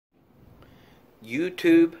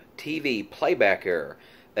YouTube TV Playback error.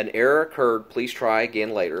 An error occurred. Please try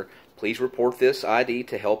again later. Please report this ID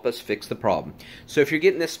to help us fix the problem. So if you're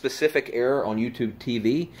getting this specific error on YouTube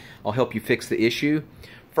TV, I'll help you fix the issue.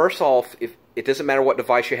 First off, if it doesn't matter what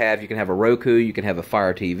device you have. You can have a Roku, you can have a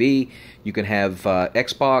Fire TV, you can have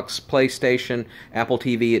Xbox, PlayStation, Apple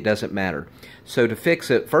TV, it doesn't matter. So to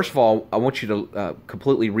fix it, first of all, I want you to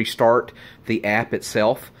completely restart the app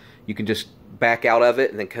itself. You can just back out of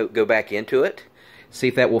it and then go back into it. See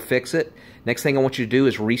if that will fix it. Next thing I want you to do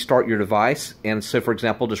is restart your device. And so, for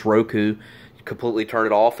example, just Roku, completely turn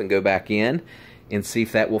it off and go back in and see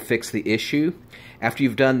if that will fix the issue. After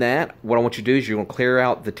you've done that, what I want you to do is you're going to clear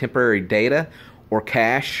out the temporary data or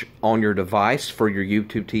cache on your device for your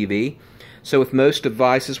YouTube TV. So with most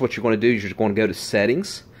devices, what you're going to do is you're going to go to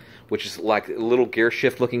Settings, which is like a little gear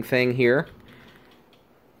shift looking thing here.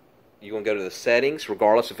 You're going to go to the Settings,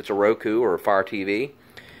 regardless if it's a Roku or a Fire TV.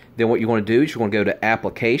 Then what you want to do is you're going to go to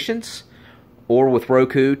Applications, or with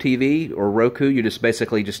Roku TV or Roku, you just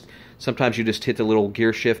basically sometimes you just hit the little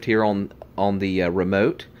gear shift here on the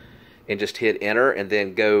remote and just hit enter and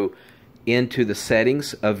then go into the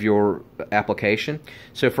settings of your application.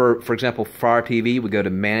 So for example, Fire TV, we go to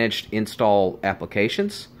Managed Install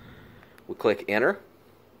Applications. We click enter.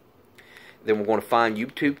 Then we're going to find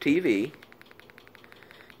YouTube TV.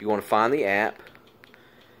 You want to find the app,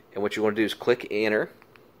 and what you're going to do is click enter.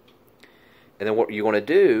 And then what you're going to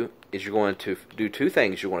do is you're going to do two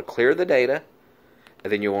things. You're going to clear the data,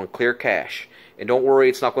 and then you're going to clear cache. And don't worry,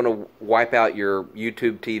 it's not going to wipe out your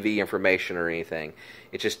YouTube TV information or anything.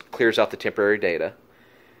 It just clears out the temporary data.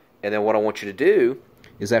 And then what I want you to do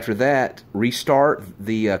is after that, restart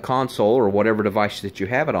the console or whatever device that you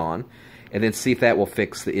have it on, and then see if that will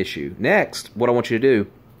fix the issue. Next, what I want you to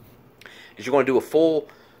do is you're going to do a full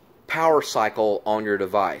power cycle on your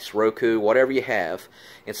device, Roku, whatever you have.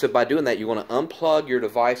 And so by doing that, you're going to unplug your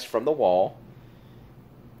device from the wall,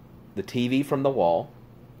 the TV from the wall,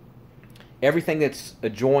 everything that's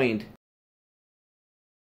adjoined